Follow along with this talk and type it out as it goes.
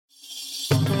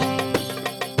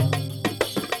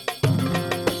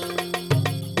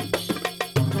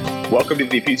Welcome to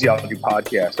the Ecclesiology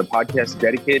Podcast, a podcast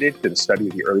dedicated to the study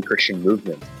of the early Christian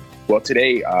movement. Well,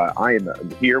 today I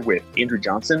am here with Andrew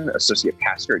Johnson, Associate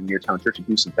Pastor at Neartown Church in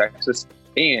Houston, Texas,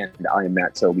 and I am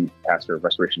Matt Selby, Pastor of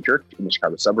Restoration Church in the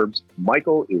Chicago suburbs.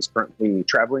 Michael is currently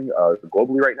traveling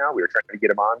globally right now. We were trying to get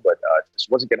him on, but this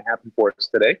wasn't going to happen for us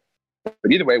today.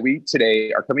 But either way, we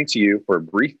today are coming to you for a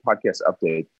brief podcast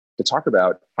update to talk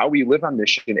about how we live on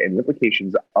mission and the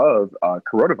implications of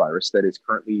coronavirus that is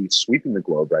currently sweeping the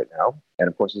globe right now. And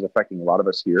of course, is affecting a lot of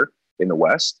us here in the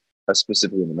West,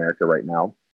 specifically in America right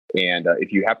now. And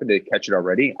if you happen to catch it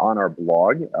already on our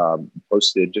blog,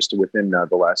 posted just within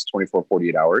the last 24,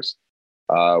 48 hours,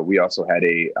 we also had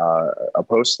a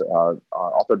post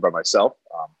authored by myself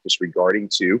just regarding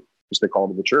to just the call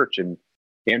to the church. And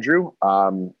Andrew,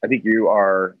 I think you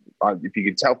are, if you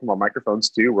can tell from our microphones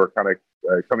too, we're kind of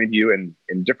coming to you in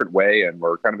a different way, and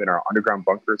we're kind of in our underground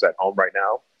bunkers at home right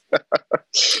now.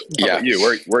 Yeah. You?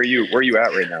 Where are you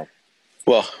at right now?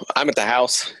 Well, I'm at the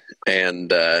house,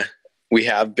 and we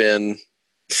have been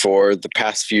for the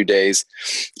past few days.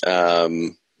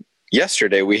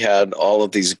 Yesterday, we had all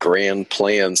of these grand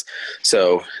plans.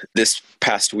 So this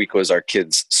past week was our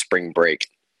kids' spring break.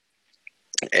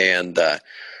 And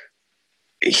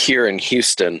here in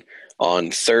Houston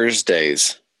on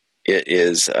Thursdays, it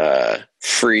is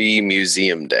free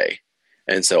museum day.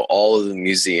 And so all of the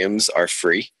museums are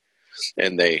free.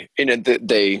 And they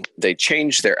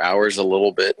changed their hours a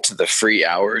little bit to the free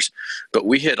hours, but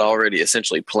we had already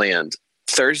essentially planned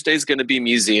Thursday's going to be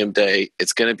museum day.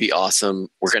 It's going to be awesome.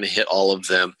 We're going to hit all of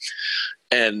them.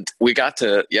 And we got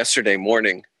to yesterday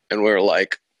morning and we were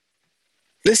like,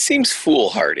 this seems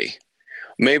foolhardy.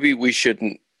 Maybe we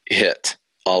shouldn't hit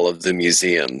all of the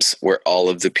museums where all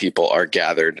of the people are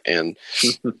gathered and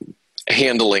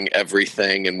handling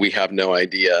everything, and we have no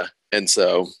idea. And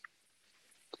so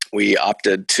we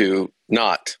opted to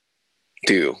not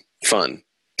do fun.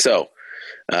 So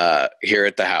here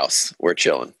at the house, we're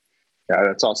chilling. Yeah,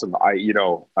 that's awesome.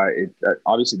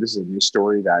 Obviously this is a news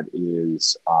story that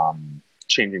is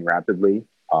changing rapidly.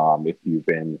 If you've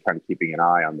been kind of keeping an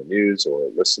eye on the news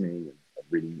or listening and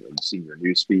reading and seeing your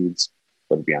news feeds,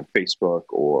 whether it be on Facebook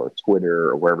or Twitter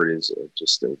or wherever it is,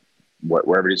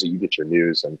 wherever it is that you get your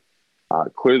news. And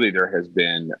clearly there has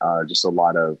been just a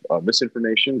lot of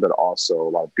misinformation, but also a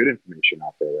lot of good information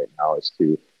out there right now as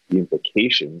to the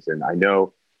implications. And I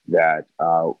know that,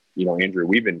 Andrew,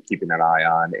 we've been keeping an eye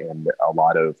on and a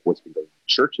lot of what's been going on in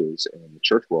churches and in the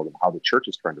church world and how the church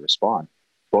is trying to respond,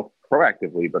 both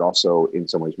proactively, but also in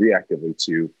some ways reactively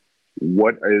to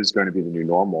what is going to be the new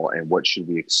normal and what should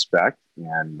we expect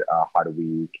and how do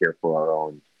we care for our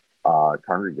own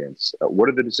congregants. What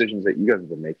are the decisions that you guys have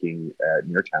been making at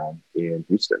Neartown in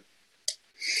Houston?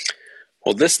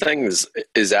 Well, this thing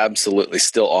is absolutely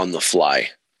still on the fly.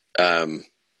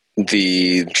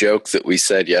 The joke that we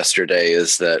said yesterday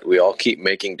is that we all keep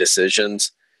making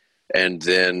decisions, and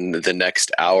then the next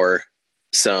hour,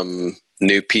 some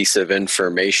new piece of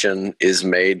information is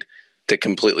made that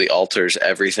completely alters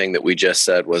everything that we just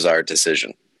said was our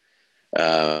decision.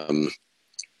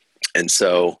 And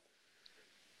so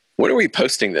when are we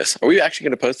posting this? Are we actually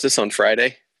going to post this on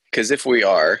Friday? Because if we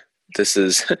are,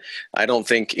 I don't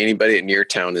think anybody at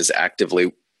Neartown is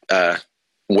actively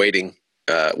waiting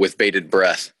with bated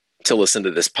breath to listen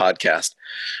to this podcast.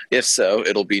 If so,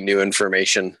 it'll be new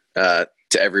information to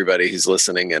everybody who's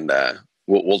listening, and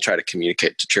we'll try to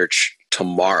communicate to church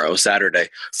tomorrow, Saturday,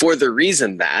 for the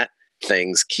reason that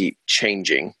things keep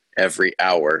changing every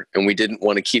hour. And we didn't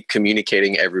want to keep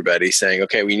communicating everybody saying,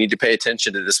 okay, we need to pay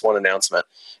attention to this one announcement.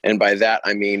 And by that,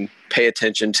 I mean, pay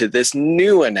attention to this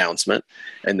new announcement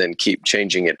and then keep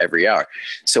changing it every hour.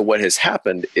 So what has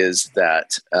happened is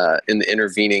that in the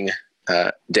intervening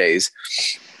days,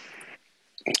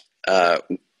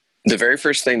 the very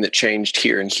first thing that changed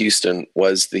here in Houston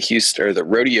was the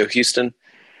Rodeo Houston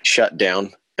shut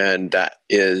down. And that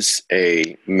is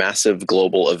a massive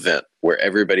global event where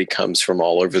everybody comes from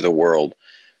all over the world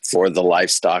for the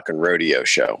livestock and rodeo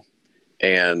show.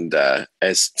 And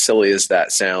as silly as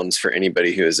that sounds for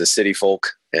anybody who is a city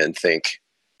folk and think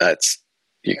that's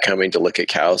you coming to look at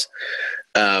cows,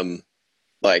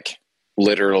 like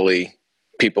literally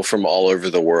people from all over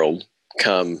the world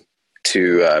come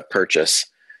to purchase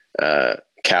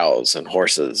cows and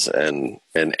horses and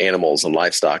animals and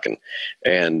livestock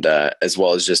and as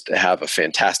well as just have a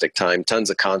fantastic time,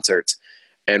 tons of concerts.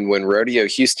 And when Rodeo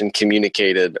Houston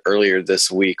communicated earlier this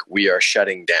week, we are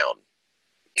shutting down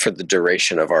for the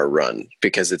duration of our run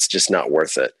because it's just not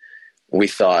worth it. We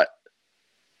thought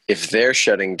if they're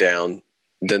shutting down,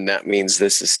 then that means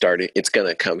this is starting, it's going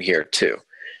to come here too.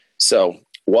 So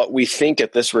what we think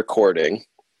at this recording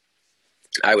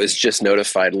I was just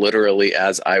notified literally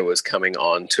as I was coming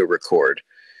on to record.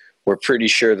 We're pretty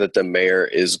sure that the mayor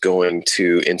is going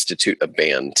to institute a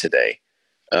ban today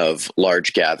of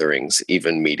large gatherings,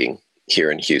 even meeting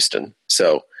here in Houston.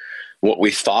 So what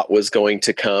we thought was going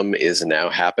to come is now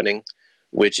happening,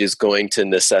 which is going to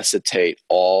necessitate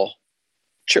all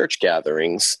church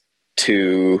gatherings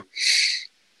to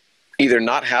either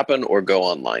not happen or go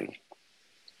online.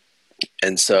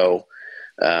 And so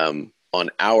on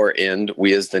our end,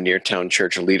 we as the Neartown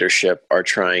Church leadership are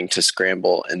trying to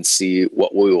scramble and see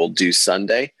what we will do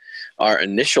Sunday. Our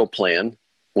initial plan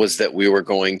was that we were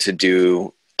going to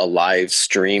do a live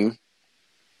stream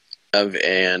of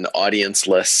an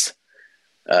audience-less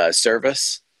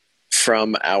service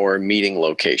from our meeting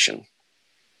location.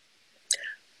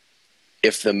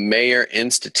 If the mayor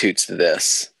institutes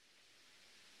this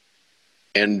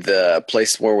and the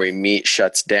place where we meet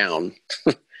shuts down,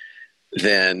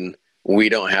 then we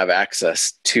don't have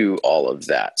access to all of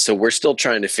that. So we're still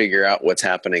trying to figure out what's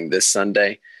happening this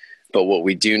Sunday. But what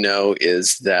we do know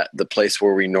is that the place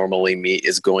where we normally meet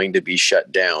is going to be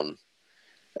shut down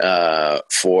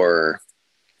for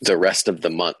the rest of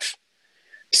the month.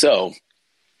 So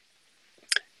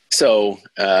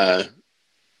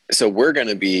we're going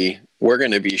to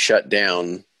be shut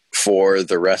down for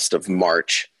the rest of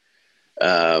March,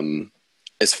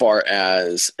 as far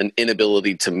as an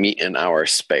inability to meet in our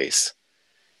space.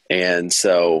 And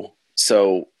so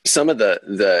some of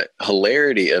the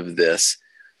hilarity of this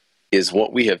is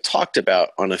what we have talked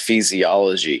about on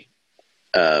ecclesiology,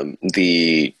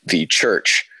 the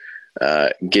church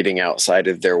getting outside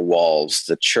of their walls,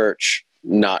 the church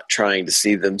not trying to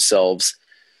see themselves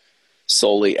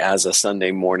solely as a Sunday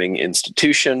morning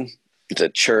institution, the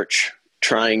church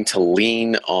trying to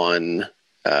lean on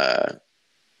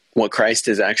what Christ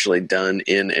has actually done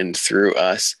in and through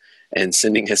us and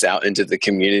sending us out into the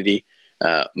community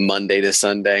Monday to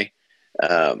Sunday.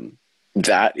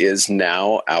 That is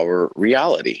now our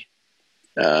reality.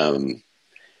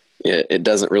 It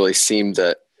doesn't really seem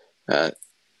that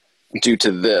due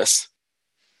to this,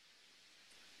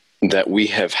 that we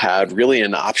have had really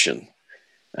an option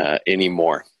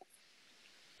anymore.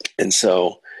 And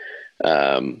so,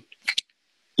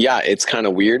 it's kind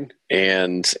of weird,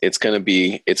 and it's going to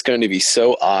be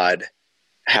so odd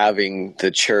having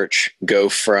the church go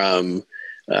from,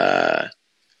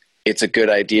 it's a good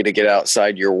idea to get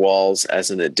outside your walls as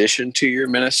an addition to your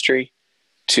ministry,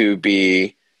 to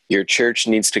be your church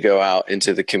needs to go out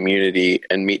into the community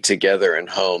and meet together in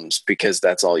homes because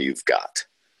that's all you've got.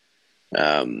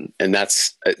 And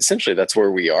that's essentially, that's where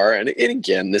we are. And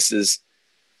again, this is,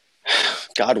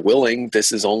 God willing,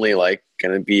 this is only like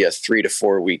going to be a 3 to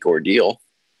 4 week ordeal,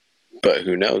 but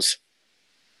who knows?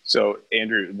 So,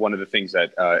 Andrew, one of the things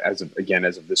that, as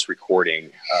of this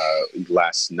recording,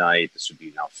 last night, this would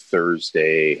be now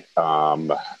Thursday.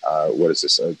 What is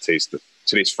this?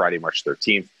 Today's Friday, March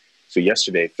 13th. So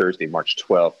yesterday, Thursday, March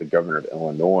 12th, the governor of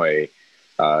Illinois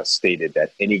stated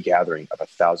that any gathering of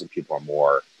 1,000 people or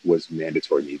more was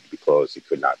mandatory, needed to be closed. It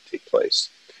could not take place.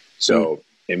 So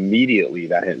immediately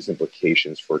that has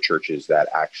implications for churches that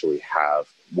actually have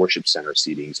worship center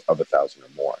seatings of 1,000 or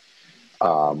more.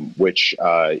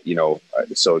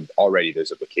 So already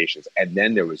there's implications. And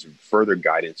then there was further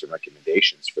guidance and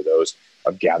recommendations for those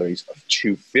of gatherings of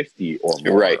 250 or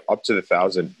more, right, up to the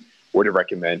 1,000.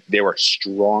 They were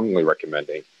strongly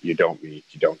recommending you don't meet,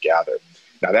 you don't gather.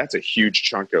 Now that's a huge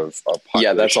chunk of population.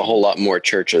 Yeah, that's a whole lot more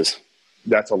churches.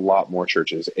 That's a lot more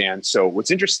churches. And so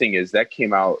what's interesting is that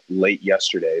came out late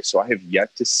yesterday. So I have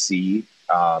yet to see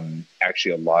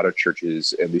actually a lot of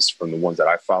churches, at least from the ones that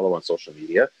I follow on social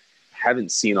media,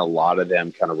 haven't seen a lot of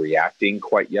them kind of reacting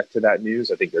quite yet to that news.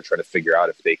 I think they're trying to figure out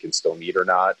if they can still meet or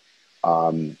not.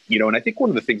 And I think one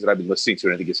of the things that I've been listening to,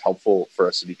 and I think is helpful for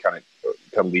us to be kind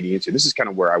of leading into, this is kind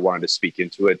of where I wanted to speak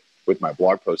into it with my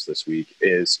blog post this week,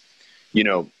 is,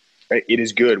 it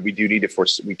is good. We do need to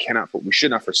we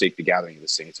should not forsake the gathering of the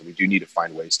saints, and we do need to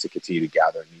find ways to continue to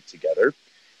gather and meet together.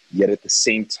 Yet at the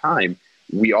same time,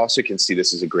 we also can see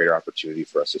this as a greater opportunity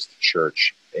for us as the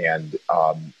church. And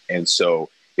so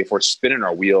if we're spinning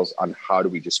our wheels on how do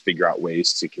we just figure out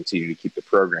ways to continue to keep the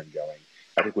program going,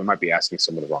 I think we might be asking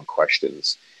some of the wrong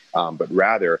questions. But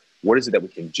rather, what is it that we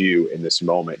can do in this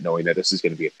moment, knowing that this is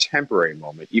going to be a temporary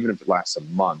moment, even if it lasts a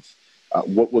month?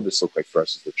 What will this look like for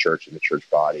us as the church and the church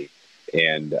body?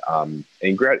 And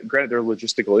granted, there are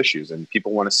logistical issues, and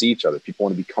people want to see each other. People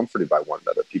want to be comforted by one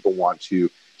another. People want to,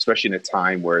 especially in a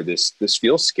time where this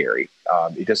feels scary.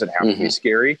 It doesn't have to be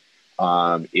scary.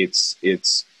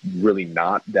 It's really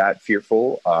not that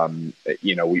fearful.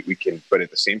 We can, but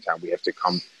at the same time, we have to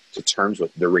come to terms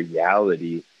with the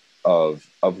reality of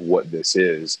what this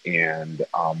is, and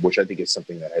which I think is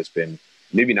something that has been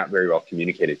maybe not very well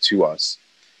communicated to us,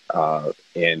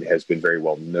 and has been very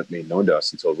well made known to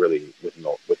us until really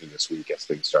within this week as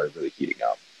things started really heating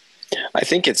up. I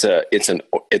think it's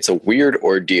a weird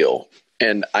ordeal,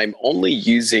 and I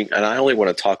only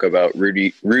want to talk about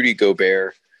Rudy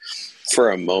Gobert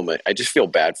for a moment. I just feel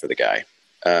bad for the guy.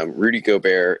 Rudy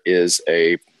Gobert is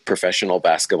a professional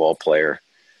basketball player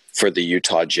for the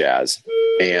Utah Jazz,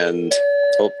 and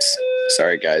oops,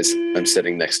 sorry guys, I'm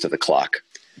sitting next to the clock.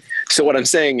 So what I'm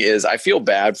saying is I feel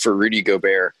bad for Rudy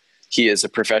Gobert. He is a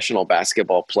professional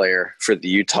basketball player for the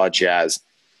Utah Jazz,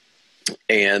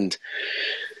 and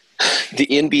the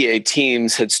NBA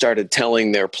teams had started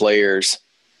telling their players,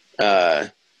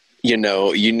 you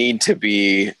need to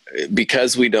be,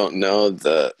 because we don't know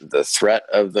the threat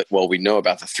of we know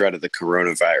about the threat of the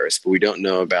coronavirus, but we don't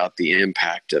know about the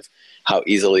impact of how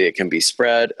easily it can be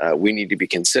spread. We need to be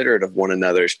considerate of one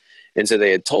another's. And so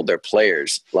they had told their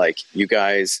players, like, you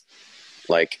guys,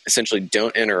 like, essentially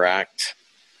don't interact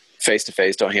face to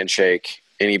face, don't handshake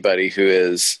anybody who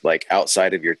is like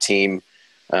outside of your team.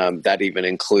 That even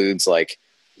includes like,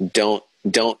 don't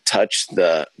touch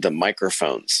the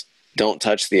microphones. Don't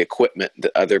touch the equipment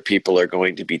that other people are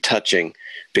going to be touching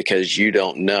because you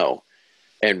don't know.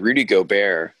 And Rudy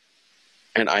Gobert,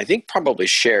 and I think probably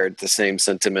shared the same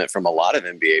sentiment from a lot of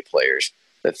NBA players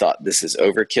that thought this is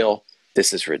overkill.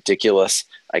 This is ridiculous.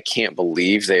 I can't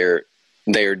believe they're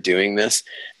doing this.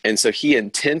 And so he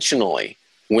intentionally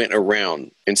went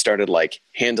around and started like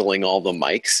handling all the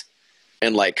mics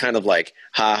and like kind of like,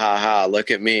 ha ha ha, look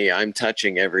at me, I'm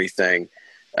touching everything.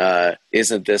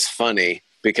 Isn't this funny?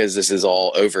 Because this is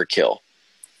all overkill.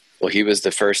 Well, he was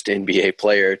the first NBA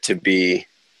player to be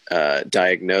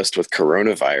diagnosed with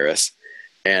coronavirus,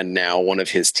 and now one of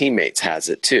his teammates has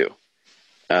it too.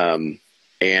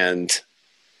 And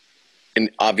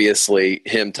obviously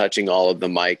him touching all of the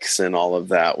mics and all of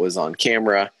that was on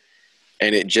camera,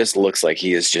 and it just looks like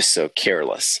he is just so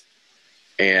careless.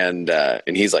 And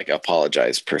he's like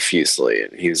apologized profusely,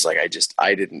 and he was like,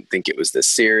 I didn't think it was this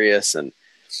serious. And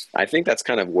I think that's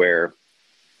kind of where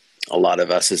a lot of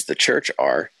us as the church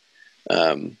are,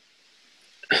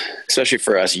 especially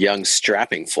for us young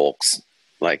strapping folks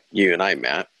like you and I,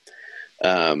 Matt,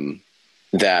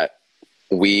 that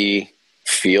we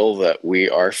feel that we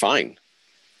are fine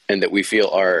and that we feel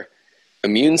our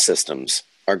immune systems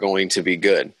are going to be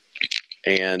good.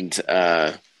 And,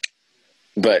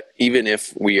 but even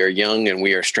if we are young and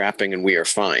we are strapping and we are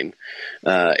fine,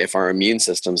 if our immune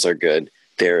systems are good,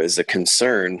 there is a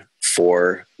concern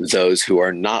for those who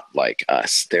are not like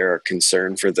us. There are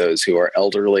concern for those who are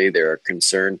elderly. There are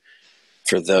concern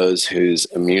for those whose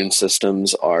immune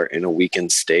systems are in a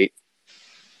weakened state.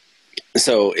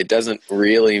 So it doesn't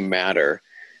really matter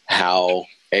how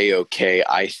A-OK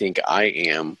I think I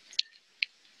am.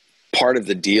 Part of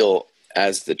the deal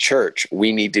as the church,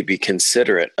 we need to be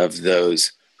considerate of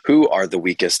those who are the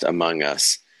weakest among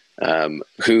us,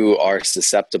 who are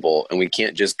susceptible. And we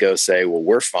can't just go say, well,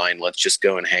 we're fine, let's just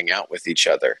go and hang out with each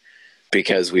other,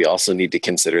 because we also need to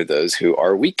consider those who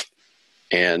are weak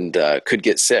and could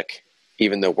get sick,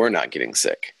 even though we're not getting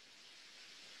sick.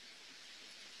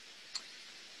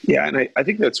 Yeah, and I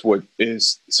think that's what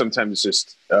is sometimes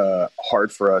just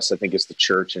hard for us, I think, as the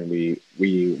church, and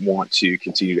we want to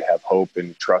continue to have hope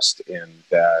and trust in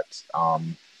that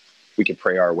we can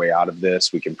pray our way out of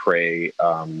this. We can pray,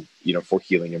 for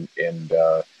healing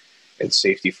and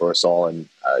safety for us all, and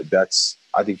that's,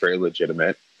 I think, very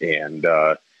legitimate. And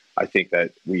I think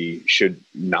that we should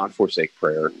not forsake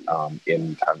prayer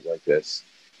in times like this.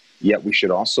 Yet we should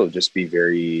also just be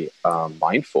very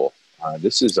mindful.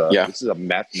 This is a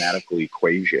mathematical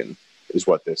equation, is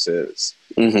what this is.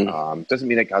 Mm-hmm. Doesn't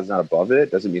mean that God's not above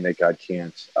it. Doesn't mean that God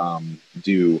can't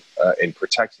do and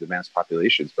protect the mass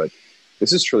populations. But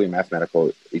this is truly a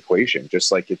mathematical equation.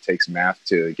 Just like it takes math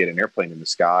to get an airplane in the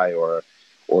sky or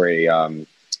a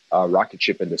rocket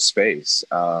ship into space.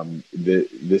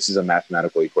 This is a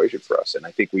mathematical equation for us, and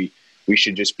I think we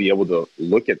should just be able to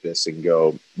look at this and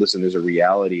go, listen, there's a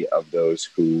reality of those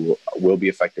who will be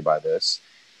affected by this.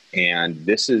 And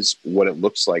this is what it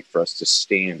looks like for us to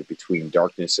stand between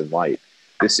darkness and light.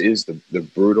 This is the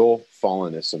brutal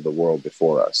fallenness of the world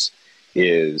before us,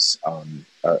 is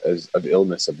of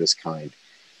illness of this kind.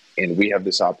 And we have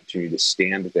this opportunity to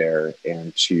stand there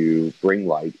and to bring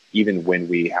light, even when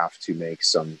we have to make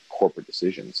some corporate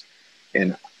decisions.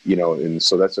 And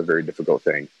so that's a very difficult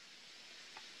thing.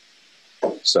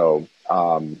 So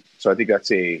I think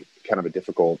that's a kind of a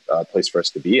difficult place for us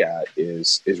to be at,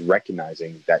 is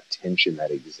recognizing that tension that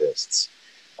exists.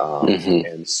 Mm-hmm.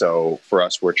 And so for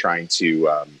us, we're trying to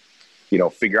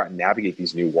figure out and navigate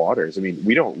these new waters. I mean,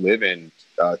 we don't live in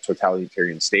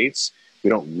totalitarian states. We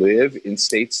don't live in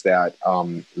states that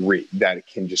that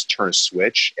can just turn a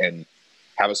switch and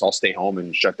have us all stay home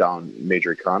and shut down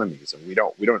major economies. And we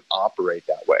don't operate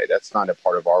that way. That's not a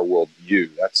part of our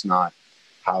worldview. That's not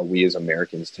how we as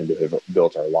Americans tend to have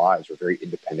built our lives. We're very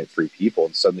independent, free people.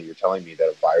 And suddenly you're telling me that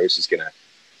a virus is going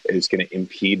to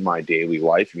impede my daily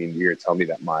life. I mean, you're telling me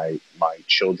that my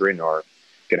children are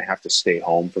going to have to stay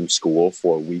home from school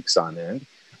for weeks on end.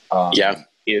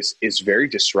 Is very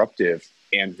disruptive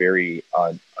and very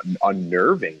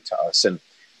unnerving to us. And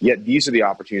yet these are the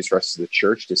opportunities for us as the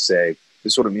church to say,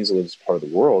 this is what it means to live as part of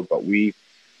the world, but we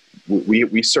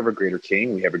serve a greater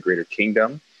king. We have a greater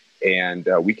kingdom, and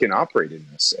we can operate in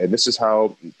this. And this is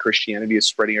how Christianity is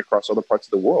spreading across other parts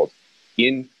of the world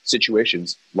in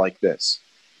situations like this.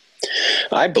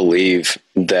 I believe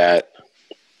that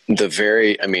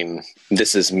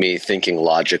this is me thinking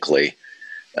logically,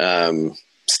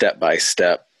 step by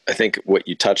step. I think what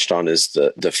you touched on is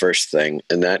the first thing,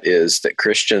 and that is that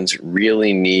Christians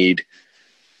really need,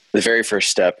 the very first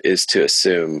step is to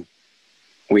assume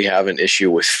we have an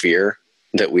issue with fear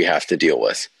that we have to deal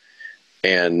with.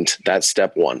 And that's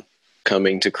step one,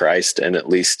 coming to Christ and at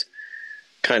least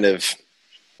kind of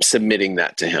submitting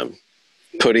that to him,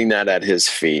 putting that at his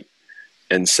feet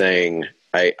and saying,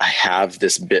 I have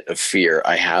this bit of fear.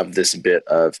 I have this bit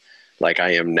of like,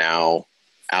 I am now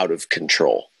out of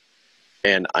control.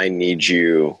 And I need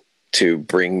you to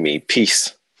bring me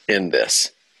peace in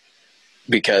this,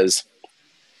 because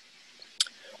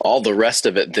all the rest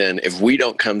of it, then, if we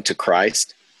don't come to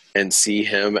Christ and see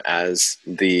him as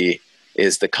the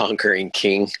conquering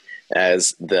king,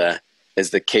 as the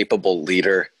capable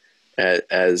leader,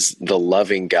 as the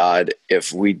loving God,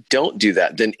 if we don't do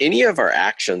that, then any of our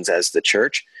actions as the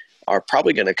church are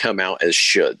probably going to come out as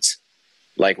shoulds.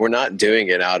 Like, we're not doing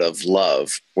it out of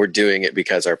love. We're doing it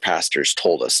because our pastors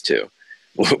told us to.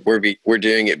 We're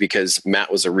doing it because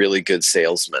Matt was a really good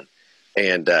salesman,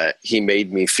 and he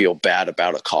made me feel bad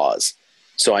about a cause.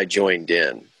 So I joined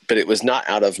in, but it was not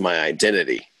out of my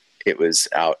identity. It was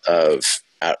out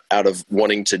of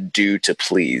wanting to do to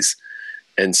please.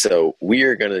 And so we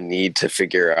are going to need to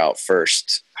figure out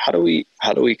first, how do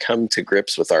we come to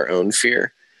grips with our own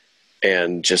fear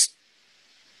and just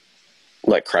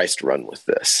let Christ run with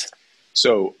this?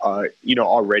 So,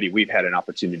 already we've had an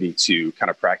opportunity to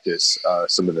kind of practice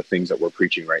some of the things that we're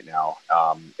preaching right now,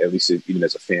 at least even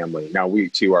as a family. Now, we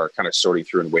too are kind of sorting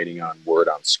through and waiting on word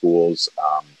on schools,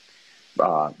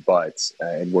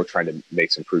 and we're trying to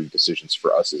make some prudent decisions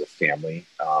for us as a family,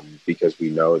 because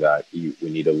we know that we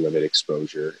need to limit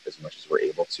exposure as much as we're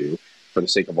able to for the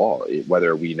sake of all,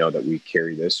 whether we know that we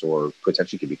carry this or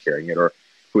potentially could be carrying it, or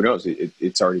who knows,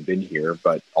 it's already been here.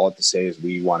 But all I have to say is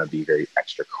we want to be very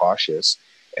extra cautious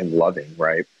and loving,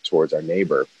 right, towards our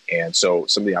neighbor. And so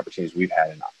some of the opportunities we've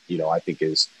had, and I think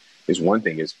is one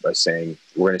thing is by saying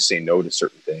we're going to say no to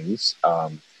certain things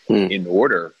in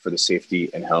order for the safety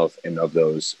and health and of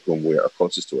those whom we are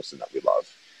closest to us and that we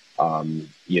love.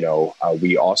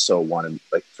 We also want to,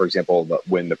 like, for example,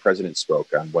 when the president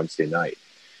spoke on Wednesday night,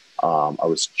 I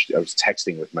was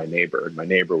texting with my neighbor, and my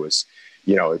neighbor was,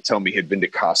 telling me he'd been to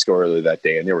Costco earlier that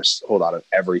day and they were sold out of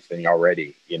everything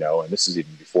already, and this is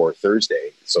even before Thursday.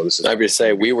 So this is, I would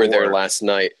say we were there last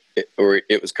night,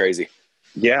 it was crazy.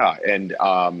 Yeah.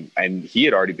 And he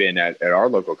had already been at our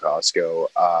local Costco,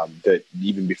 that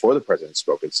even before the president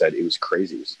spoke, and said it was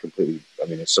crazy. It was completely,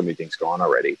 there's so many things going on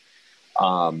already.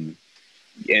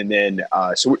 And then,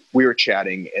 so we were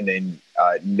chatting, and then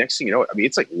next thing you know,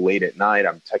 it's like late at night.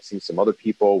 I'm texting some other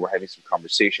people. We're having some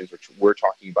conversations, which we're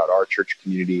talking about our church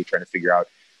community, trying to figure out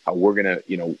how we're going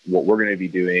to, what we're going to be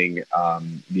doing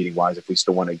meeting wise, if we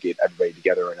still want to get everybody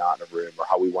together or not in a room, or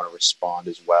how we want to respond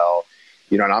as well.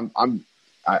 And I'm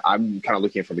kind of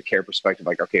looking at it from the care perspective,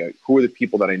 like, okay, who are the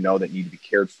people that I know that need to be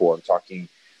cared for? I'm talking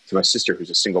to my sister, who's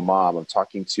a single mom. I'm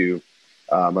talking to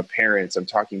my parents. I'm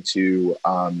talking to,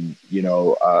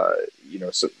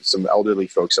 some elderly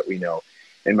folks that we know.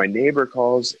 And my neighbor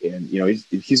calls, and,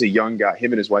 he's a young guy.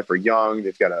 Him and his wife are young.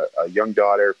 They've got a young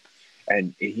daughter.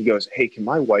 And he goes, "Hey, can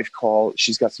my wife call?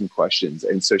 She's got some questions."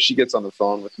 And so she gets on the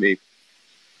phone with me,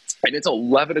 and it's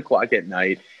 11 o'clock at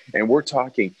night, and we're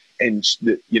talking, and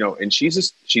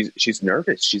she's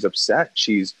nervous. She's upset.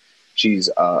 She's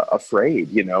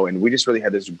afraid, and we just really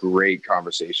had this great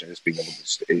conversation, just being able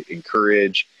to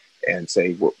encourage and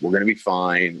say, we're going to be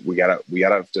fine. We gotta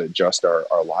have to adjust our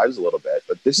lives a little bit,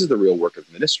 but this is the real work of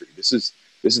ministry. This is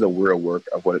the real work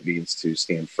of what it means to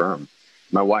stand firm.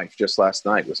 My wife just last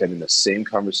night was having the same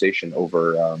conversation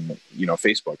over,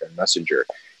 Facebook and Messenger,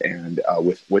 and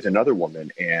with another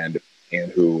woman, and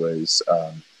and who is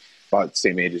about the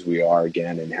same age as we are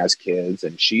again, and has kids,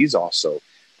 and she's also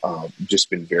just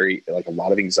been very, like, a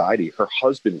lot of anxiety. Her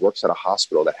husband works at a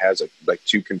hospital that has like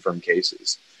 2 confirmed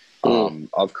cases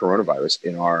of coronavirus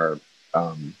in our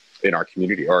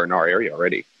community, or in our area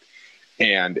already.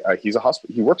 And he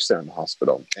works there in the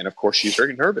hospital. And of course she's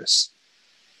very nervous.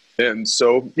 And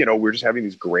so, we're just having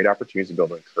these great opportunities to be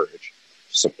able to encourage,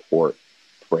 support,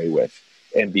 pray with,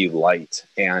 and be light.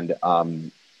 And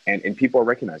people are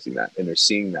recognizing that, and they're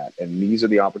seeing that. And these are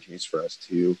the opportunities for us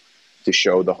to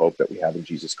show the hope that we have in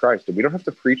Jesus Christ. And we don't have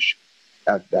to preach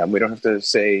at them. We don't have to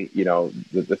say,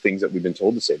 the things that we've been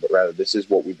told to say, but rather this is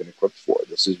what we've been equipped for.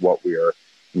 This is what we are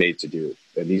made to do.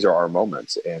 And these are our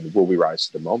moments. And will we rise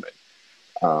to the moment?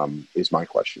 Is my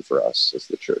question for us as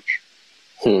the church.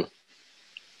 And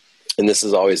this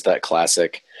is always that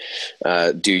classic,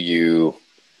 are you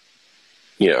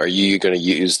going to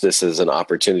use this as an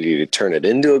opportunity to turn it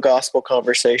into a gospel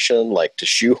conversation, like to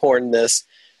shoehorn this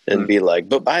and be like,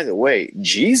 but by the way,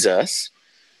 Jesus,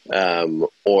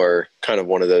 or kind of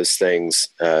one of those things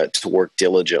to work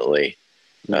diligently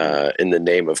in the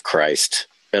name of Christ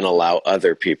and allow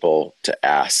other people to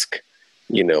ask,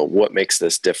 what makes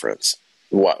this difference?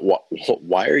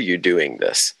 Why are you doing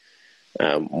this?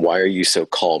 Why are you so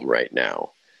calm right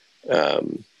now?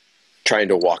 Trying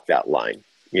to walk that line,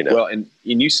 Well, and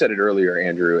you said it earlier,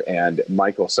 Andrew, and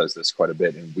Michael says this quite a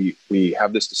bit. And we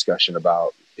have this discussion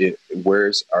about it.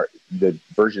 Where's the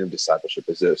version of discipleship?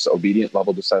 Is this obedient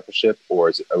level discipleship, or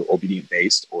is it obedient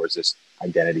based, or is this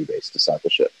identity based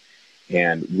discipleship?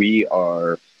 And we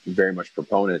are very much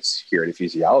proponents here at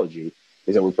Ecclesiology,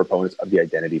 is that we're proponents of the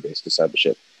identity based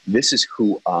discipleship. This is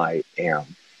who I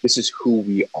am. This is who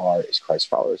we are as Christ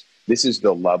followers. This is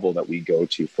the level that we go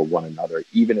to for one another,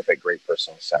 even if at great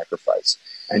personal sacrifice.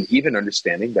 And even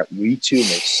understanding that we too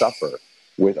may suffer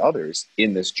with others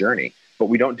in this journey. But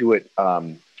we don't do it,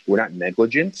 we're not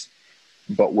negligent,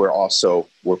 but we're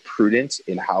prudent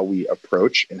in how we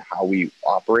approach and how we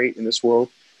operate in this world.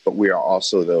 But we are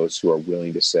also those who are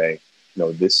willing to say,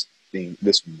 no, this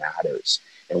matters.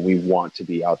 And we want to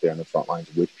be out there on the front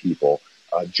lines with people,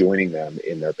 joining them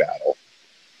in their battle.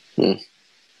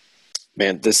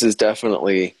 Man, this is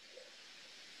going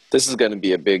to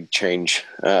be a big change.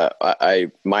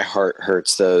 My heart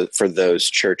hurts for those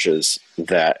churches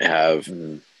that have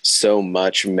so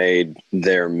much made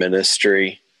their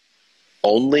ministry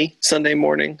only Sunday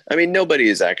morning. I mean, nobody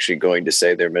is actually going to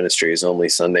say their ministry is only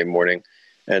Sunday morning.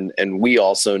 And we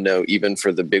also know, even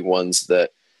for the big ones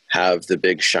that have the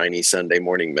big shiny Sunday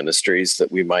morning ministries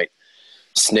that we might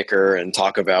snicker and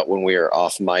talk about when we are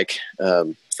off mic,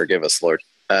 forgive us, Lord.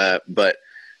 But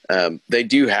they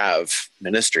do have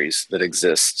ministries that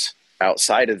exist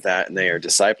outside of that, and they are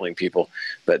discipling people.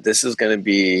 But this is going to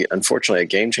be, unfortunately, a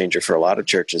game changer for a lot of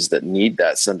churches that need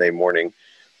that Sunday morning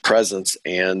presence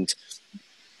and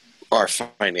are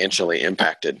financially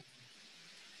impacted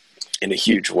in a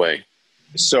huge way.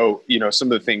 So,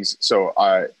 some of the things,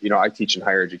 I teach in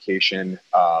higher education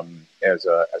as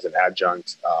an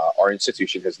adjunct. Our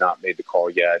institution has not made the call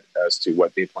yet as to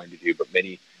what they plan to do, but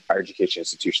many higher education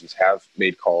institutions have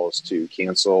made calls to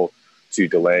cancel, to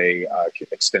delay,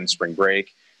 extend spring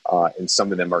break, and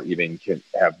some of them are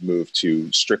have moved to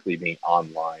strictly being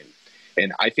online.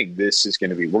 And I think this is going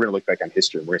to be, we're going to look back on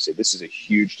history and we're going to say this is a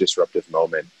huge disruptive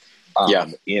moment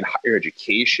in higher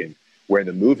education, where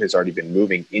the move has already been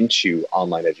moving into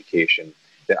online education,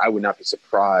 that I would not be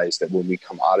surprised that when we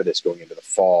come out of this going into the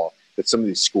fall, that some of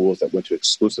these schools that went to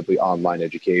exclusively online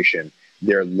education,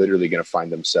 they're literally going to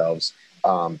find themselves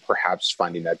perhaps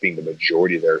finding that being the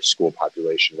majority of their school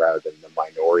population rather than the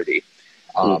minority.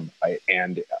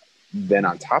 And then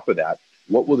on top of that,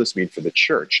 what will this mean for the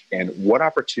church? And what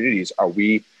opportunities are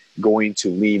we going to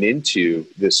lean into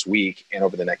this week and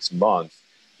over the next month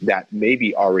that may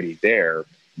be already there,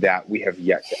 that we have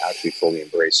yet to actually fully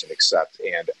embrace and accept,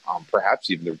 and perhaps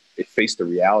even face the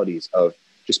realities of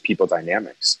just people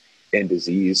dynamics and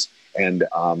disease and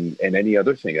any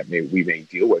other thing that we may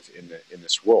deal with in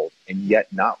this world, and yet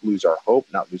not lose our hope,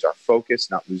 not lose our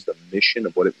focus, not lose the mission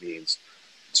of what it means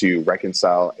to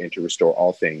reconcile and to restore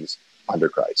all things under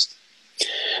Christ.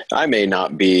 I may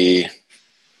not be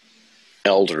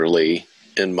elderly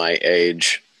in my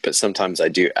age, but sometimes I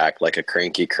do act like a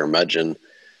cranky curmudgeon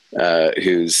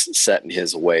who's set in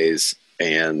his ways.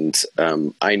 And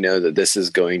I know that this is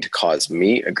going to cause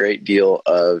me a great deal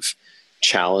of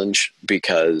challenge,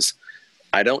 because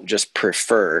I don't just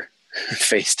prefer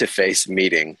face-to-face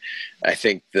meeting. I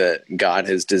think that God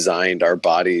has designed our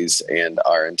bodies and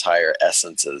our entire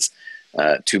essences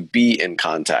to be in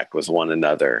contact with one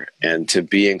another and to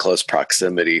be in close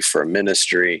proximity for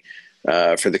ministry,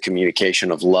 for the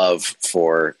communication of love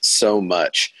for so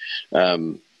much.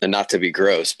 And not to be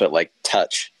gross, but like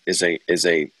touch is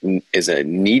a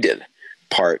needed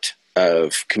part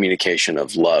of communication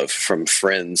of love from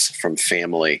friends, from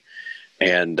family.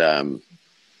 And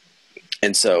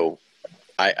so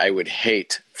I would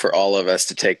hate for all of us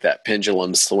to take that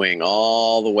pendulum swing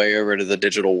all the way over to the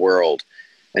digital world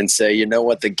and say, you know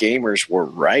what, the gamers were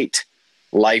right.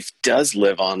 Life does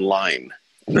live online.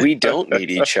 We don't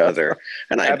need each other.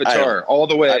 And Avatar all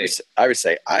the way. I would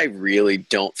say, I really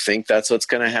don't think that's what's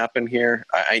going to happen here.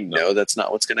 I know that's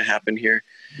not what's going to happen here.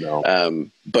 No.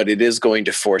 But it is going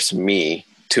to force me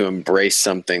to embrace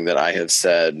something that I have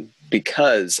said,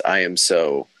 because I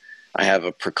have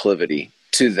a proclivity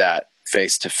to that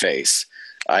face to face.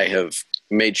 I have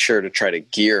made sure to try to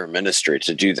gear ministry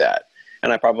to do that.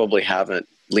 And I probably haven't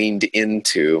leaned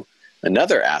into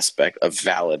another aspect of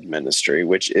valid ministry,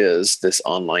 which is this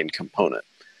online component.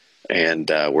 And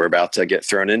we're about to get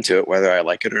thrown into it, whether I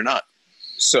like it or not.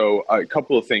 So a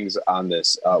couple of things on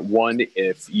this. One,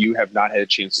 if you have not had a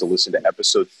chance to listen to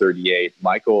episode 38,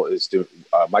 Michael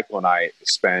and I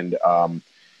spend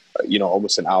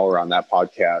almost an hour on that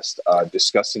podcast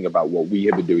discussing about what we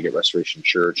have been doing at Restoration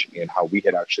Church and how we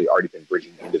had actually already been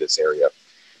bridging into this area.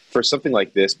 For something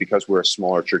like this, because we're a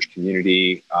smaller church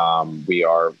community, we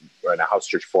are in a house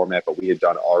church format, but we had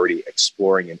done already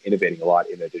exploring and innovating a lot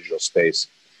in the digital space.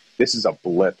 This is a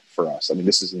blip for us. I mean,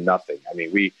 this is nothing. I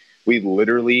mean, we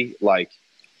literally,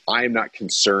 I am not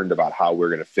concerned about how we're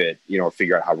going to fit, or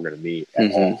figure out how we're going to meet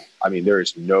at all. I mean, there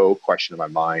is no question in my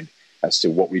mind as to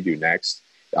what we do next.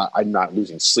 I'm not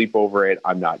losing sleep over it.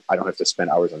 I don't have to spend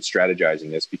hours on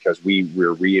strategizing this because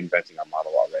we're reinventing our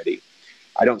model already.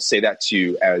 I don't say that to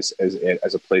you as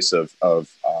a place of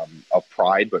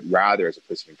pride, but rather as a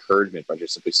place of encouragement by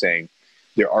just simply saying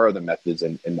there are other methods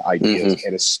and ideas.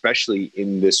 And especially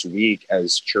in this week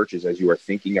as churches, as you are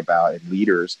thinking about, and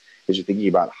leaders, as you're thinking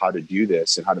about how to do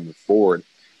this and how to move forward,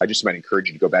 I just might encourage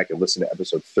you to go back and listen to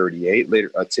episode 38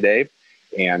 later today.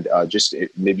 And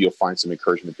maybe you'll find some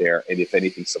encouragement there. And if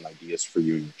anything, some ideas for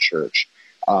you in your church.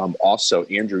 Also,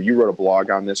 Andrew, you wrote a blog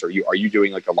on this. Are you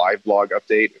doing like a live blog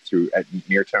update at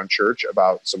Neartown Church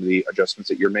about some of the adjustments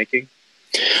that you're making?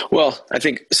 Well, I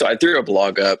think so. I threw a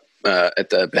blog up at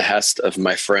the behest of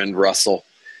my friend Russell,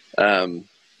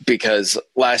 because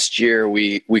last year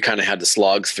we kind of had to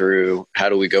slog through how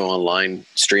do we go online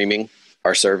streaming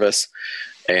our service,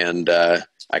 and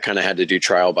I kind of had to do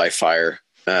trial by fire,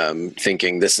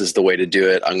 thinking this is the way to do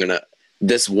it.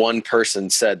 This one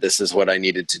person said this is what I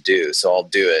needed to do, so I'll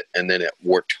do it. And then it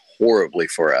worked horribly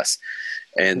for us.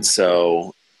 And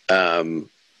so kind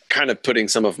of putting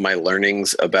some of my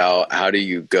learnings about how do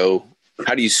you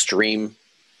stream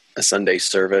a Sunday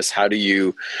service? How do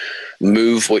you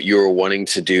move what you're wanting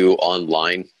to do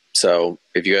online? So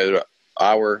if you go to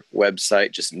our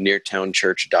website, just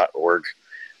neartownchurch.org,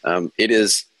 it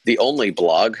is the only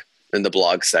blog in the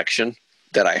blog section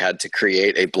that I had to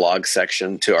create a blog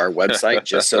section to our website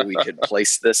just so we could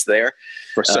place this there.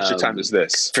 For such a time as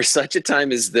this. For such a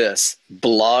time as this,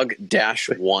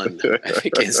 blog-1, I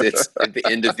think it's at the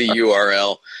end of the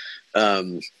URL.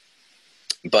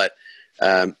 But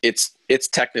it's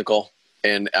technical,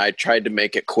 and I tried to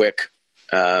make it quick.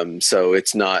 So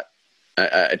it's not,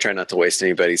 I try not to waste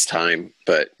anybody's time,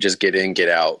 but just get in, get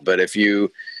out. But if you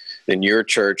in your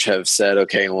church have said,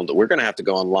 okay, well, we're going to have to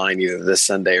go online either this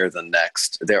Sunday or the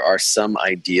next, there are some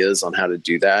ideas on how to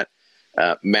do that.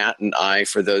 Matt and I,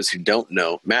 for those who don't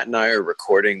know, Matt and I are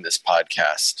recording this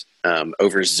podcast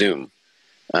over Zoom.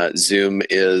 Zoom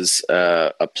is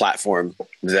a platform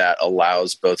that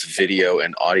allows both video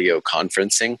and audio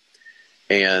conferencing.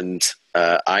 And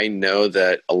I know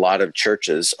that a lot of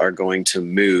churches are going to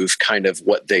move kind of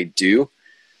what they do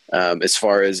as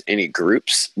far as any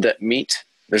groups that meet.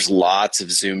 There's lots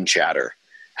of Zoom chatter.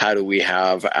 How do we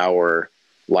have our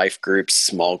life groups,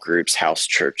 small groups, house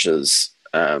churches,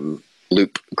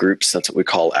 loop groups? That's what we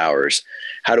call ours.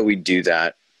 How do we do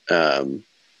that in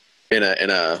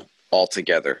a all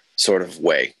together sort of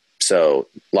way? So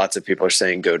lots of people are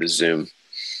saying go to Zoom.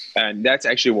 And that's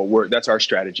actually that's our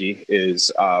strategy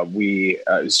is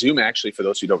Zoom actually, for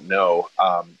those who don't know,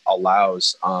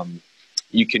 allows,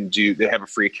 they have a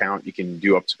free account. You can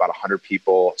do up to about 100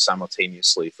 people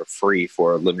simultaneously for free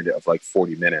for a limit of like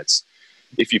 40 minutes.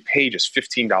 If you pay just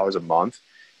 $15 a month,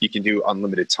 you can do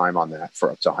unlimited time on that for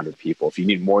up to 100 people. If you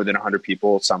need more than 100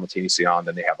 people simultaneously on,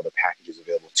 then they have other packages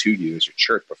available to you as your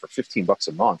church. But for $15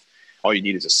 a month, all you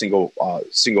need is a single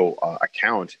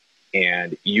account,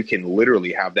 and you can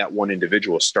literally have that one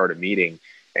individual start a meeting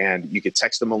And you could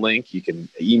text them a link, you can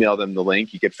email them the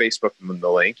link, you could Facebook them the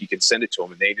link, you can send it to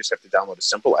them, and they just have to download a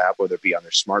simple app, whether it be on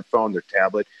their smartphone, their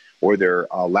tablet, or their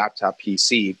laptop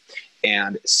PC.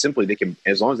 And simply they can,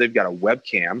 as long as they've got a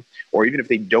webcam, or even if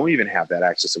they don't even have that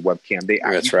access to webcam,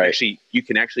 you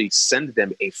can actually send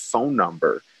them a phone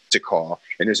number to call.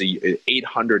 And there's a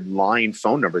 800 line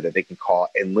phone number that they can call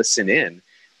and listen in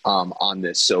on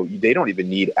this. So they don't even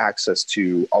need access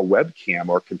to a webcam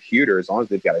or computer. As long as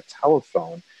they've got a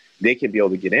telephone, they can be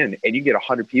able to get in, and you get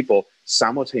 100 people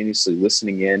simultaneously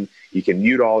listening in. You can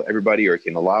mute everybody, or you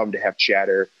can allow them to have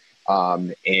chatter.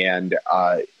 And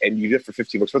you do it for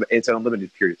 $15. It's an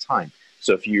unlimited period of time.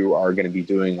 So if you are going to be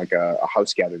doing like a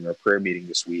house gathering or a prayer meeting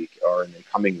this week or in the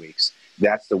coming weeks,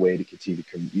 that's the way to continue to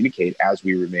communicate as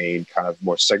we remain kind of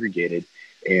more segregated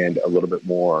and a little bit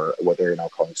more what they're now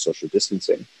calling social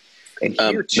distancing. And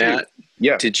here too, Matt,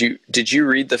 did you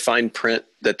read the fine print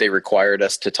that they required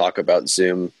us to talk about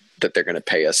Zoom that they're going to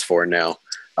pay us for now?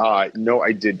 No,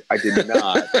 I did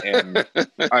not. And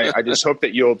I just hope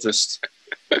that you'll just,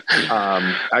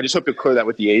 I just hope you'll clear that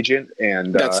with the agent.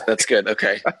 And that's good.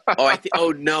 Okay.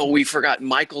 Oh no, we forgot.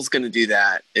 Michael's going to do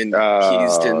that, and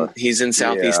he's in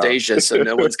Southeast Asia, so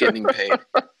no one's getting paid.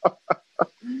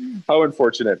 How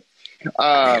unfortunate.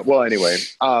 Well, anyway,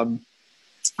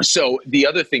 so the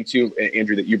other thing too,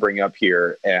 Andrew, that you bring up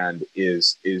here and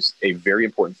is a very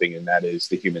important thing, and that is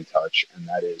the human touch, and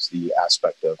that is the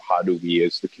aspect of how do we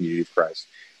as the community of Christ.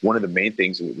 One of the main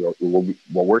things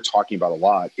what we're talking about a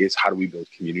lot is how do we build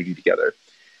community together,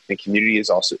 and community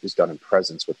is done in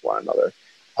presence with one another.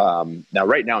 Now,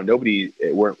 right now,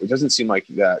 it doesn't seem like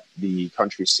that the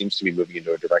country seems to be moving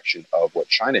into a direction of what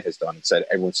China has done and said,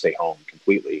 everyone stay home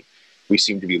completely. We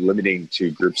seem to be limiting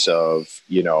to groups of,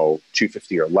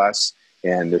 250 or less.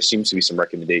 And there seems to be some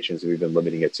recommendations that we've been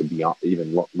limiting it to beyond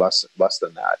even less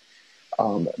than that.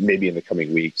 Maybe in the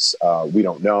coming weeks, we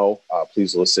don't know.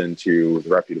 Please listen to the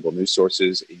reputable news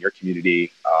sources in your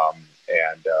community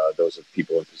and those of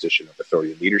people in position of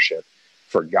authority and leadership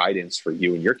for guidance for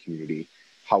you and your community.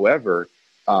 However,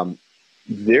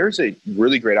 there's a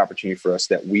really great opportunity for us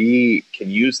that we can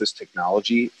use this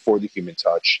technology for the human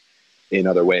touch in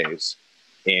other ways.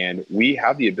 And we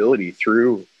have the ability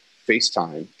through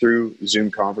FaceTime, through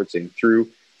Zoom conferencing, through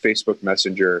Facebook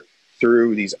Messenger,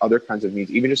 through these other kinds of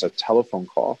means, even just a telephone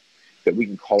call, that we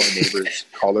can call our neighbors,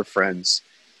 call our friends,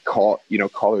 call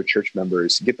our church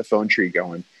members, get the phone tree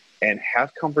going, and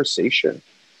have conversation.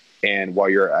 And while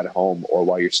you're at home or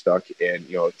while you're stuck in,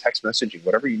 text messaging,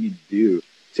 whatever you need to do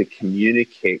to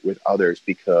communicate with others,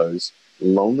 because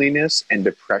loneliness and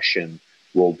depression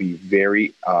will be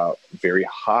very, very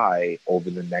high over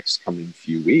the next coming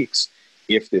few weeks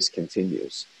if this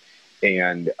continues.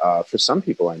 And for some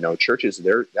people I know, churches,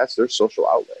 that's their social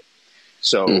outlet.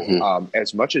 So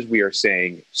as much as we are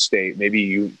saying stay, maybe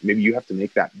you have to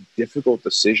make that difficult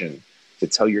decision to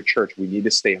tell your church, we need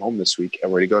to stay home this week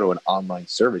and we're going to go to an online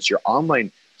service. Your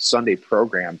online Sunday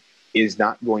program is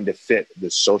not going to fit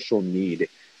the social need,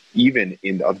 even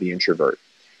of the introvert.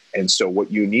 And so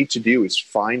what you need to do is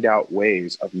find out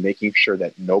ways of making sure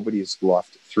that nobody is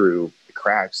left through the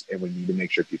cracks, and we need to make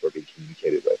sure people are being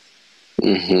communicated with.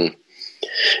 Mm-hmm.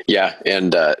 Yeah,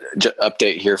 and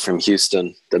update here from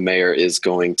Houston, the mayor is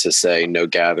going to say no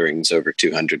gatherings over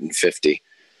 250.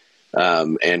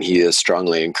 And he is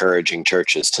strongly encouraging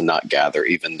churches to not gather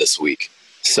even this week.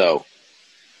 So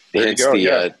it's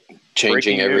changing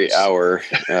Breaking every news. Hour.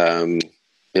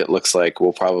 It looks like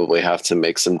we'll probably have to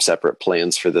make some separate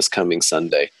plans for this coming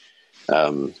Sunday.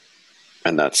 And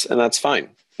that's fine.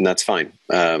 And that's fine.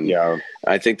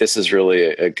 I think this is really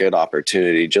a good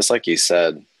opportunity. Just like you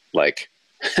said,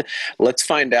 let's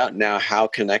find out now how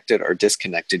connected or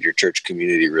disconnected your church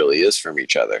community really is from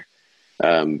each other.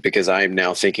 Because I am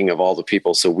now thinking of all the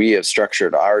people. So we have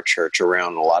structured our church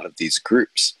around a lot of these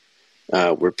groups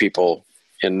where people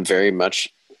in very much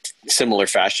similar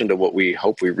fashion to what we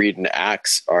hope we read in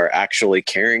Acts are actually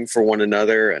caring for one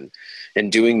another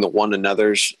and doing the one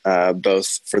another's,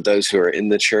 both for those who are in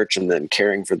the church and then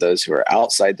caring for those who are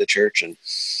outside the church. And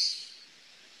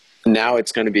now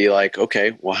it's going to be like,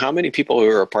 okay, well, how many people who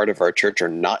are a part of our church are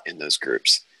not in those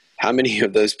groups? How many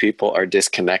of those people are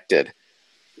disconnected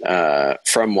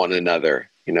from one another?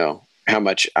 How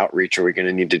much outreach are we going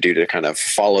to need to do to kind of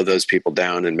follow those people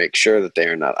down and make sure that they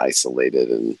are not isolated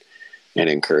and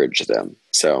encourage them?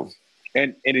 So,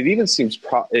 and it even seems,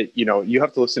 you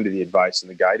have to listen to the advice and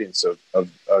the guidance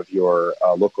of your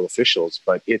local officials,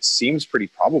 but it seems pretty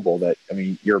probable that,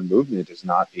 your movement is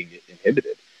not being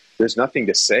inhibited. There's nothing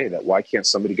to say that why can't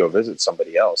somebody go visit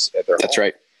somebody else at their home? That's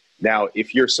right. Now,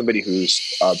 if you're somebody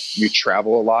who's you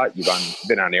travel a lot, you've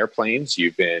been on airplanes,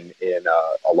 you've been in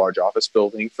a large office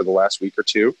building for the last week or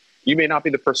two, you may not be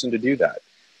the person to do that.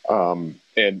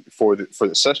 And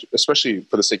especially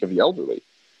for the sake of the elderly,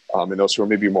 and those who are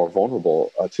maybe more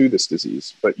vulnerable to this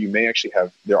disease, but you may actually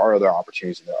there are other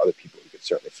opportunities and there are other people who could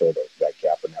certainly fill that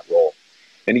gap in that role.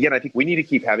 And again, I think we need to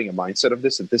keep having a mindset of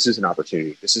this, that this is an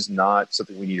opportunity. This is not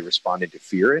something we need to respond into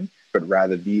fear in, but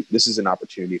rather this is an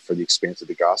opportunity for the expanse of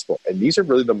the gospel. And these are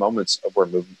really the moments of where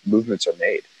movements are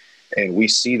made. And we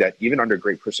see that even under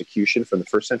great persecution from the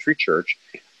first century church,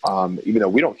 even though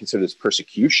we don't consider this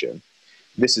persecution,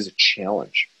 this is a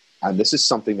challenge. And this is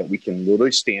something that we can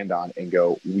literally stand on and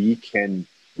go, we can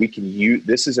use,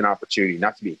 this is an opportunity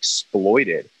not to be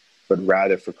exploited, but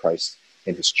rather for Christ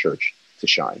and his church to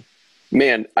shine.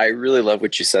 Man, I really love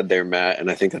what you said there, Matt. And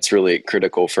I think that's really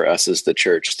critical for us as the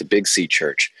church, the Big C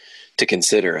church, to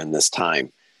consider in this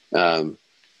time.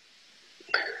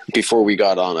 Before we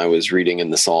got on, I was reading in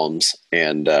the Psalms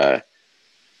and kind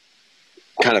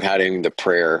of having the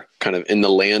prayer, kind of in the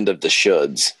land of the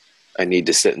shoulds, I need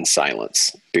to sit in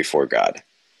silence before God.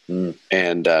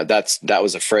 And that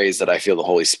was a phrase that I feel the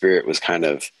Holy Spirit was kind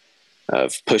of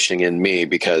pushing in me,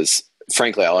 because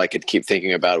frankly, all I could keep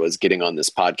thinking about was getting on this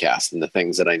podcast and the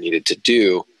things that I needed to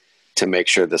do to make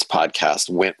sure this podcast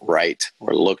went right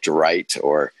or looked right,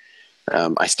 or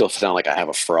I still sound like I have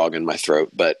a frog in my throat,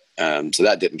 but so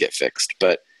that didn't get fixed.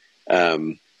 But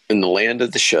in the land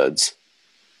of the shoulds,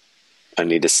 I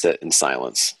need to sit in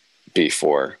silence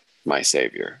before my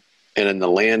Savior. And in the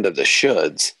land of the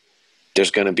shoulds,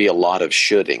 there's going to be a lot of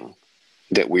shoulding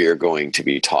that we are going to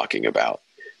be talking about.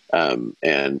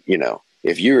 And, you know,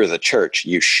 if you're the church,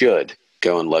 you should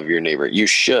go and love your neighbor. You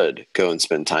should go and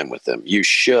spend time with them. You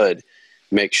should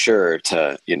make sure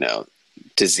to, you know,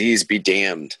 disease be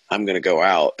damned, I'm going to go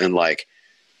out. And like,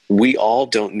 we all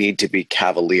don't need to be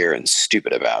cavalier and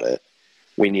stupid about it.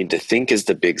 We need to think as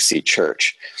the Big C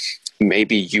church.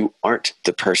 Maybe you aren't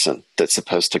the person that's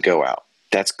supposed to go out.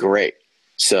 That's great.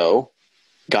 So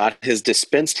God has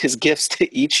dispensed his gifts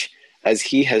to each as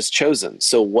he has chosen.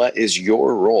 So what is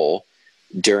your role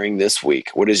during this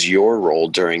week? What is your role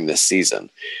during this season?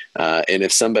 And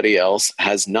if somebody else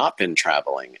has not been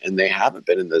traveling and they haven't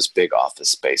been in those big office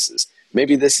spaces,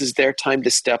 maybe this is their time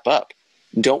to step up.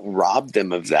 Don't rob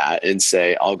them of that and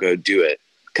say, I'll go do it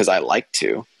because I like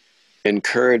to.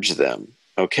 Encourage them.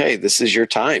 Okay, this is your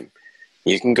time.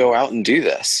 You can go out and do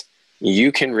this.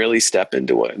 You can really step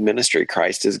into what ministry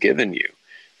Christ has given you.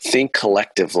 Think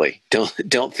collectively.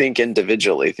 Don't think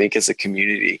individually. Think as a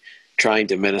community trying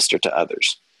to minister to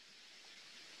others.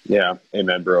 Yeah.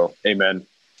 Amen, bro. Amen.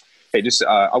 Hey, just,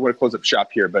 I want to close up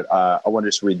shop here, but I want to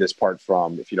just read this part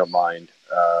from, if you don't mind,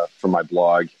 from my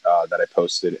blog that I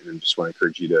posted. And I just want to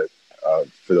encourage you to,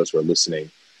 for those who are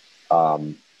listening,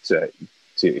 to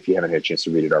if you haven't had a chance to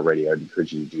read it already, I'd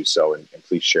encourage you to do so. And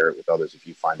please share it with others if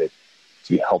you find it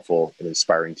to be helpful and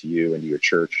inspiring to you and to your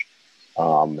church.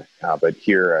 But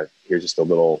here's just a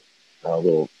little, I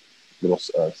would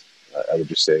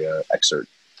just say, excerpt.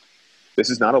 This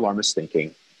is not alarmist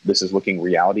thinking. This is looking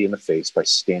reality in the face by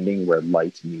standing where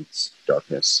light meets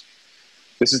darkness.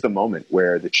 This is the moment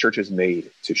where the church is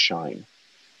made to shine.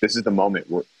 This is the moment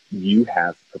where you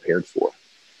have prepared for.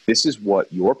 This is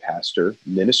what your pastor,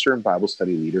 minister, and Bible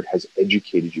study leader has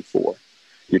educated you for.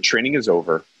 Your training is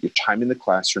over. Your time in the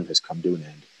classroom has come to an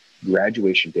end.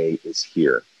 Graduation day is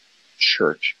here.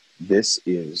 Church, this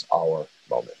is our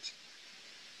moment.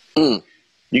 You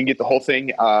can get the whole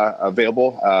thing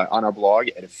available on our blog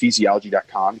at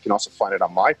ephesiology.com. You can also find it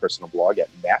on my personal blog at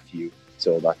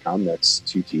matthewtill.com. That's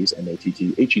two T's,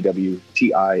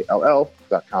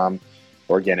 MATTHEWTILL.com.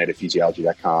 Or again at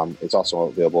ephesiology.com. It's also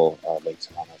available linked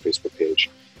on our Facebook page.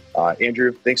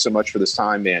 Andrew, thanks so much for this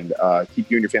time, and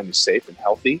keep you and your family safe and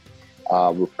healthy.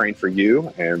 We're praying for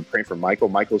you and praying for Michael.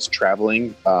 Michael's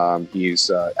traveling.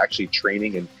 He's actually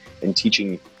training and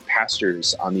teaching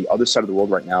pastors on the other side of the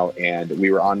world right now. And we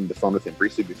were on the phone with him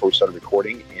briefly before we started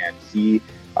recording. And he,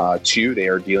 too, they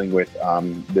are dealing with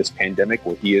this pandemic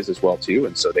where he is as well, too.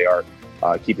 And so they are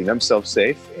keeping themselves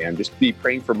safe, and just be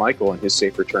praying for Michael and his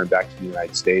safe return back to the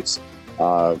United States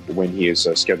when he is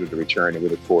scheduled to return. And we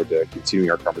look forward to continuing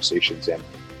our conversations. And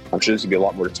I'm sure there's going to be a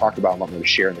lot more to talk about, a lot more to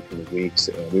share in the coming weeks.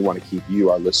 And we want to keep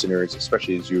you, our listeners,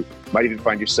 especially as you might even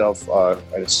find yourself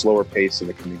at a slower pace in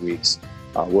the coming weeks.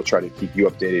 We'll try to keep you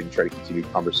updated and try to continue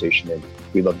conversation. And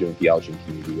we love doing theology and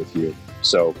community with you.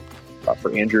 So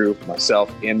for Andrew,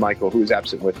 myself, and Michael, who is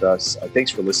absent with us, thanks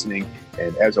for listening.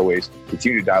 And as always,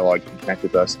 continue to dialogue and connect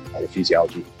with us at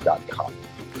ephesiology.com.